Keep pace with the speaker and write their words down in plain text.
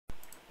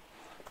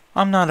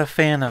I'm not a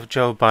fan of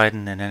Joe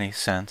Biden in any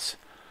sense,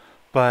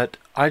 but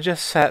I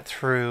just sat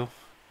through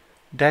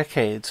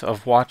decades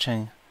of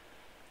watching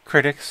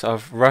critics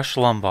of Rush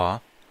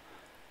Limbaugh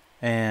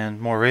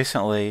and more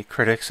recently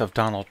critics of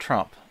Donald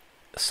Trump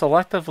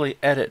selectively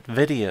edit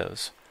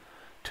videos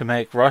to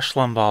make Rush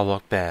Limbaugh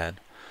look bad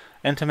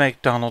and to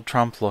make Donald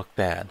Trump look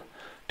bad,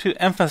 to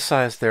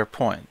emphasize their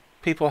point.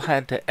 People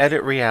had to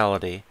edit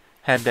reality,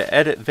 had to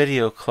edit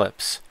video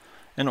clips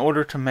in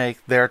order to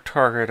make their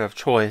target of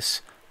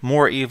choice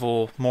more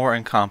evil, more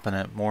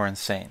incompetent, more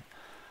insane.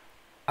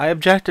 I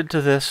objected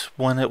to this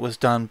when it was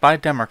done by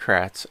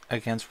Democrats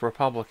against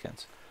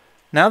Republicans.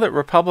 Now that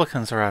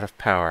Republicans are out of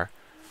power,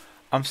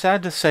 I'm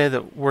sad to say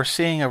that we're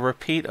seeing a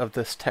repeat of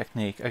this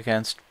technique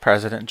against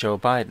President Joe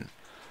Biden.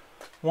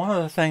 One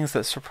of the things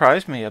that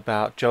surprised me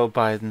about Joe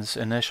Biden's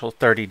initial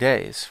 30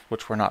 days,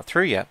 which we're not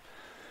through yet,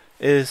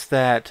 is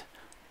that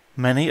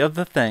many of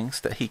the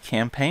things that he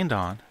campaigned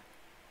on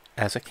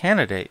as a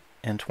candidate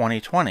in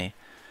 2020,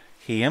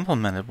 he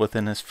implemented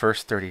within his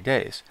first 30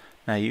 days.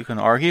 Now, you can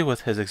argue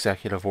with his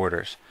executive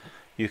orders.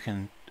 You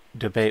can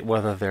debate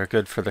whether they're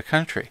good for the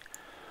country.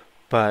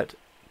 But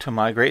to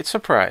my great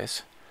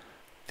surprise,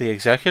 the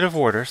executive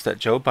orders that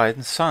Joe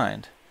Biden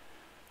signed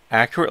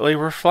accurately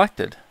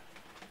reflected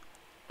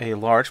a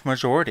large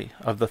majority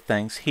of the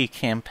things he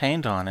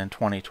campaigned on in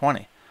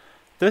 2020.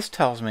 This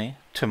tells me,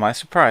 to my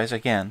surprise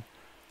again,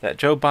 that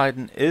Joe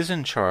Biden is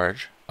in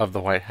charge of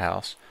the White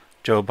House.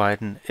 Joe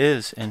Biden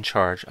is in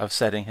charge of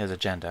setting his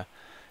agenda.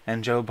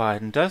 And Joe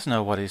Biden does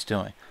know what he's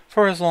doing,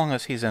 for as long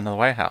as he's in the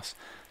White House.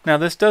 Now,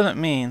 this doesn't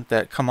mean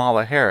that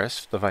Kamala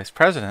Harris, the vice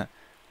president,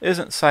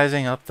 isn't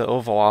sizing up the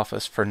Oval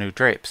Office for new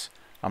drapes.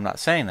 I'm not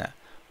saying that.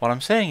 What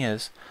I'm saying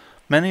is,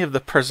 many of the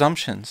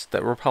presumptions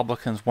that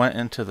Republicans went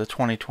into the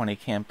 2020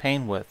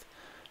 campaign with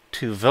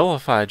to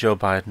vilify Joe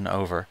Biden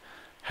over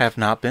have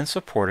not been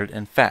supported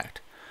in fact.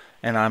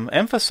 And I'm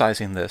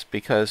emphasizing this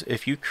because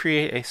if you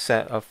create a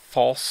set of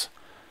false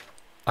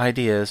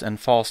ideas and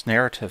false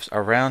narratives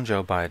around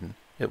Joe Biden,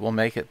 it will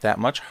make it that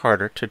much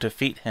harder to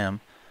defeat him,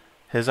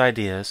 his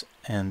ideas,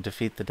 and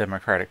defeat the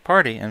Democratic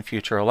Party in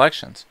future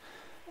elections.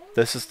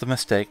 This is the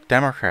mistake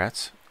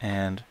Democrats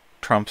and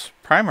Trump's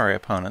primary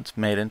opponents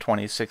made in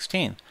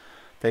 2016.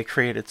 They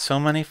created so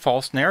many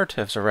false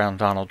narratives around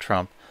Donald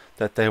Trump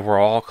that they were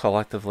all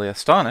collectively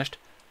astonished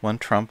when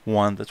Trump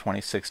won the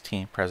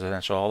 2016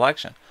 presidential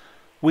election.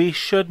 We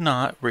should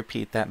not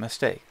repeat that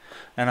mistake.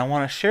 And I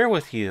want to share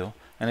with you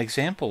an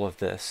example of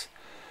this.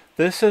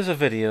 This is a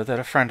video that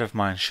a friend of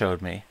mine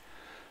showed me.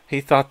 He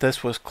thought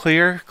this was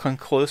clear,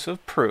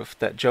 conclusive proof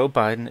that Joe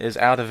Biden is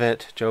out of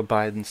it, Joe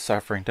Biden's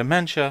suffering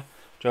dementia,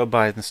 Joe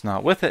Biden's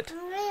not with it.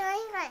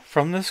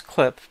 From this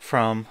clip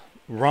from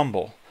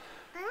Rumble,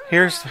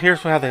 here's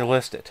how they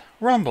list it.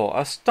 Rumble,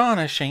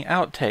 astonishing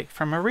outtake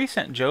from a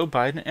recent Joe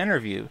Biden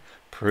interview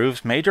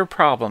proves major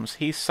problems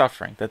he's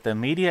suffering that the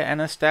media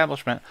and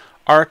establishment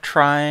are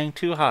trying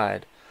to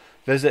hide.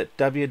 Visit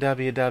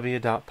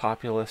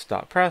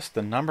www.populist.press,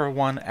 the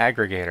 #1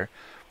 aggregator,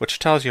 which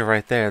tells you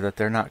right there that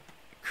they're not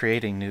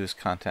creating news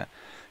content.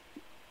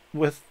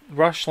 With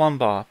Rush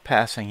Limbaugh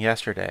passing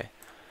yesterday,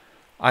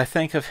 I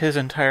think of his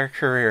entire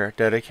career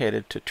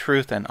dedicated to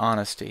truth and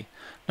honesty,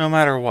 no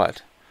matter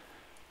what.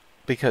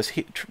 Because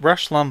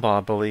Rush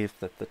Limbaugh believed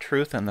that the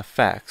truth and the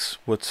facts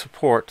would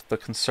support the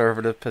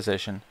conservative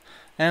position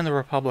and the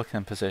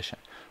Republican position.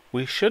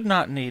 We should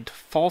not need to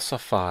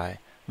falsify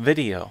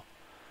video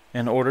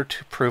in order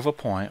to prove a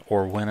point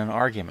or win an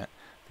argument.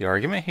 The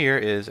argument here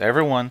is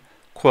everyone,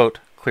 quote,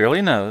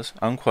 clearly knows,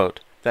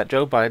 unquote, that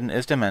Joe Biden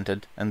is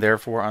demented and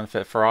therefore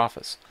unfit for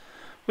office.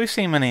 We've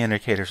seen many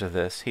indicators of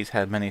this. He's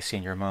had many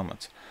senior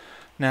moments.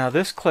 Now,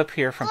 this clip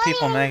here from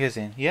People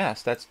magazine,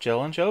 yes, that's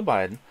Jill and Joe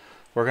Biden.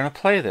 We're going to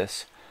play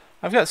this.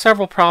 I've got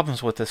several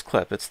problems with this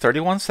clip. It's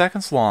 31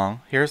 seconds long.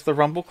 Here's the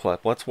Rumble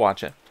clip. Let's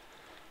watch it.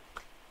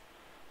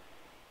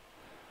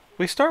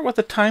 We start with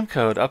the time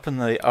code up in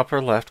the upper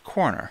left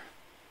corner.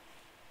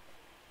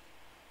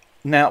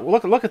 Now,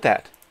 look at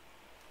that.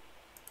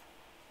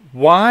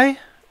 Why,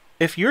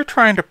 if you're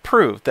trying to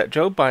prove that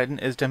Joe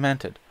Biden is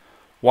demented,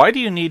 why do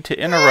you need to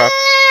interrupt?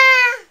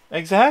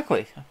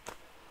 Exactly.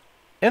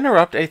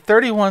 Interrupt a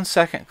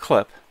 31-second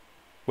clip,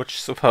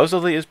 which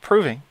supposedly is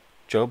proving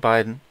Joe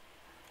Biden,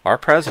 our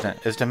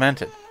president, is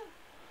demented.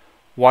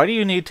 Why do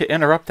you need to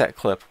interrupt that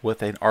clip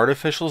with an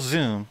artificial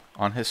zoom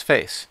on his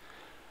face?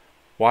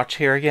 Watch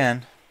here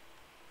again.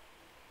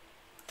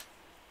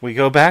 We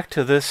go back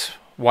to this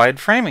wide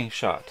framing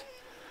shot.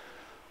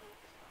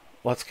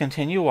 Let's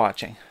continue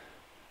watching.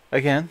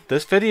 Again,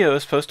 this video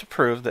is supposed to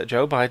prove that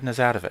Joe Biden is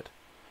out of it.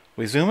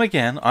 We zoom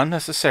again,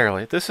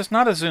 unnecessarily. This is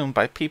not a zoom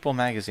by People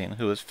magazine,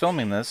 who is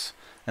filming this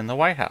in the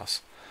White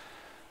House.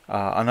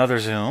 Another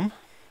zoom.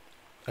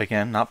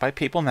 Again, not by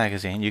People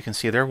magazine. You can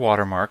see their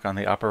watermark on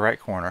the upper right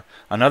corner.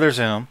 Another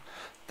zoom.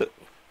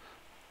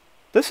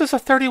 This is a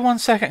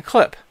 31-second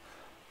clip.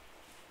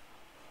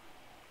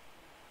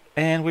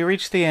 And we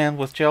reach the end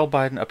with Joe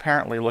Biden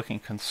apparently looking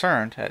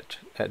concerned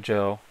at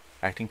Joe,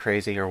 acting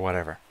crazy or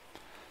whatever.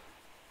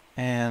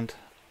 And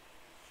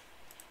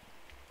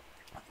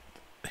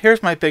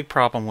here's my big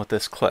problem with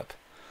this clip.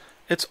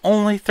 It's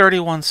only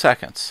 31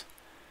 seconds.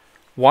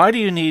 Why do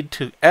you need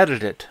to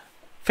edit it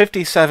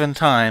 57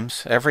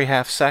 times every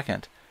half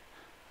second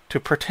to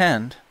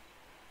pretend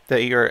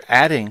that you're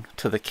adding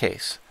to the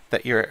case,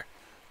 that you're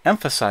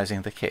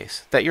emphasizing the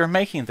case, that you're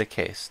making the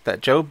case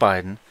that Joe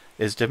Biden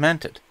is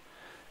demented?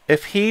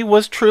 If he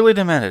was truly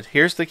demented,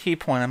 here's the key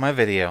point in my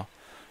video,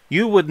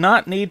 you would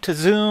not need to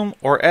zoom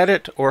or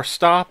edit or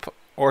stop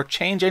or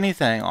change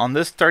anything on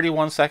this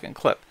 31-second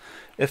clip.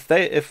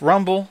 If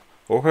Rumble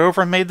or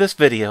whoever made this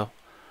video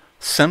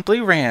simply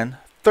ran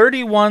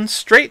 31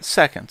 straight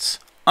seconds,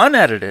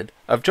 unedited,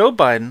 of Joe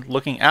Biden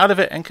looking out of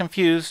it and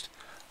confused,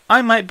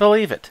 I might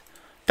believe it.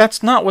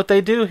 That's not what they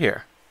do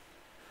here.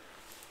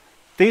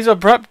 These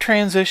abrupt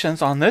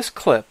transitions on this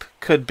clip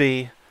could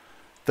be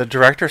the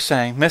director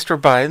saying, Mr.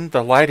 Biden,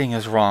 the lighting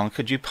is wrong.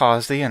 Could you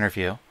pause the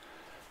interview?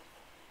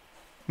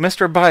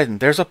 Mr. Biden,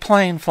 there's a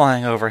plane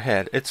flying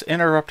overhead. It's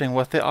interrupting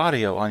with the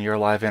audio on your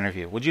live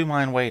interview. Would you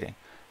mind waiting?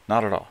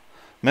 Not at all.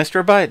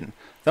 Mr. Biden,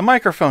 the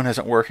microphone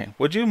isn't working.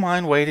 Would you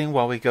mind waiting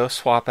while we go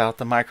swap out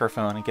the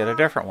microphone and get a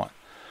different one?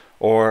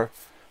 Or,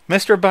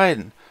 Mr.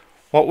 Biden,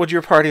 what would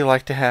your party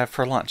like to have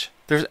for lunch?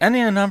 There's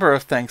any number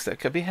of things that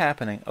could be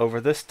happening over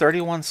this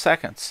 31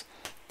 seconds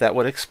that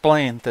would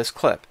explain this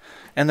clip.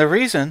 And the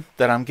reason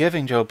that I'm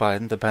giving Joe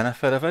Biden the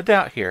benefit of a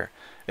doubt here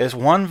is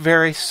one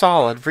very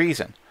solid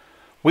reason.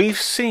 We've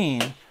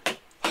seen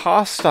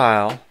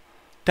hostile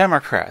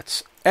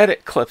Democrats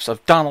edit clips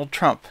of Donald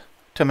Trump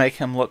to make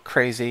him look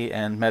crazy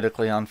and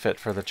medically unfit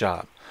for the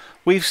job.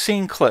 We've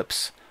seen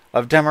clips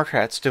of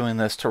Democrats doing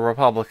this to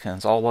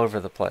Republicans all over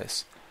the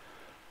place.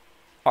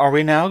 Are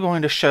we now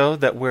going to show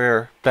that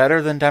we're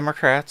better than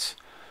Democrats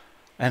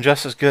and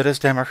just as good as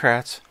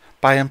Democrats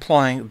by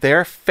employing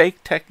their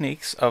fake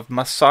techniques of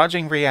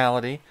massaging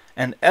reality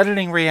and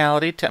editing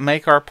reality to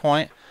make our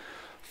point?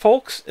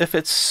 Folks, if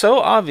it's so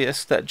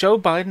obvious that Joe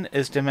Biden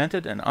is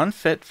demented and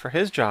unfit for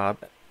his job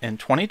in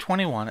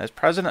 2021 as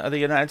President of the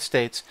United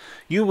States,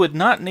 you would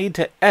not need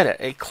to edit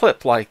a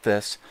clip like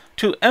this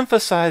to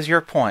emphasize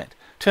your point,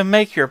 to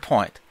make your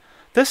point.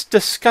 This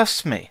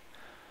disgusts me.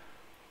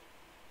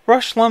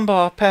 Rush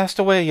Limbaugh passed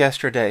away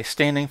yesterday,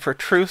 standing for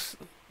truth,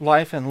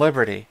 life, and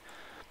liberty,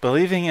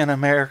 believing in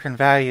American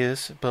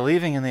values,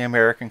 believing in the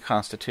American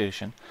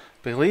Constitution,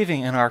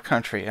 believing in our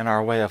country and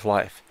our way of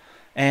life.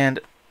 And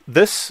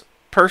this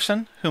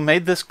person who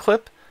made this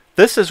clip,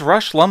 this is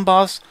Rush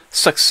Limbaugh's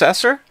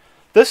successor?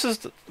 This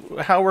is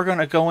how we're going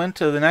to go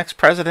into the next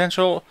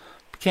presidential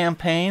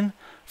campaign?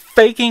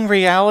 Faking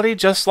reality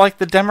just like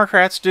the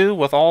Democrats do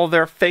with all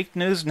their fake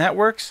news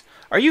networks?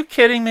 Are you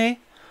kidding me?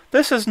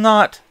 This is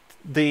not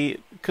the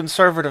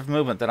conservative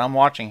movement that I'm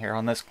watching here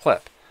on this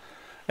clip.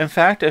 In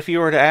fact, if you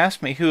were to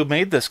ask me who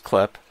made this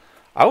clip,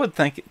 I would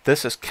think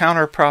this is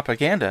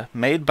counter-propaganda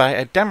made by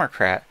a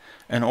Democrat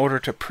in order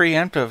to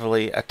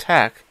preemptively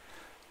attack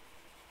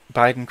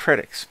Biden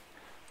critics.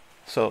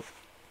 So,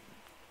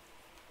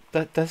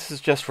 this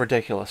is just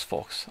ridiculous,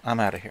 folks.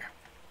 I'm out of here.